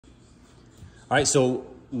All right, so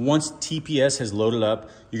once TPS has loaded up,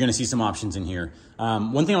 you're gonna see some options in here.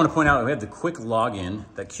 One thing I wanna point out, we have the quick login,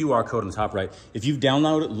 that QR code on the top right. If you've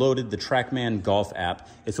downloaded the TrackMan Golf app,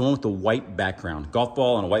 it's the one with the white background, golf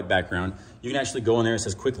ball on a white background. You can actually go in there, it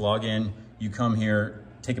says quick login. You come here,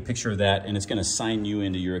 take a picture of that, and it's gonna sign you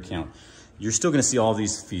into your account. You're still gonna see all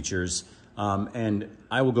these features, and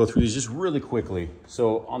I will go through these just really quickly.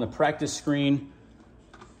 So on the practice screen,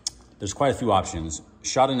 there's quite a few options.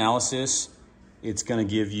 Shot analysis, it's gonna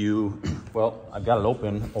give you, well, I've got it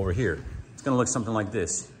open over here. It's gonna look something like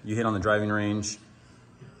this. You hit on the driving range.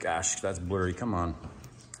 Gosh, that's blurry, come on.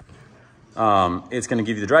 It's gonna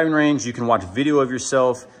give you the driving range. You can watch video of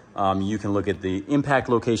yourself. You can look at the impact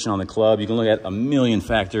location on the club. You can look at a million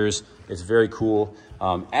factors. It's very cool.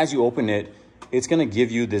 As you open it, it's gonna give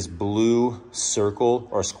you this blue circle,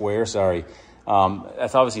 or square, sorry.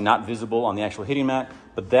 That's obviously not visible on the actual hitting mat,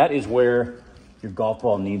 but that is where your golf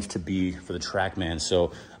ball needs to be for the TrackMan.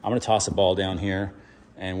 So I'm gonna toss a ball down here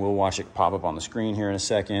and we'll watch it pop up on the screen here in a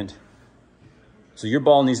second. So your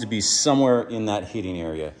ball needs to be somewhere in that hitting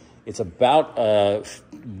area. It's about a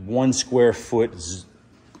 1 square foot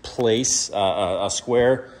place, a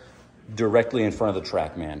square directly in front of the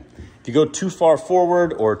TrackMan. If you go too far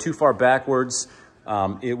forward or too far backwards,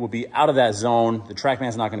 it will be out of that zone. The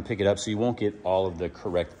TrackMan's not gonna pick it up, so you won't get all of the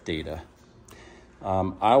correct data.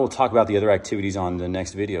 I will talk about the other activities on the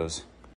next videos.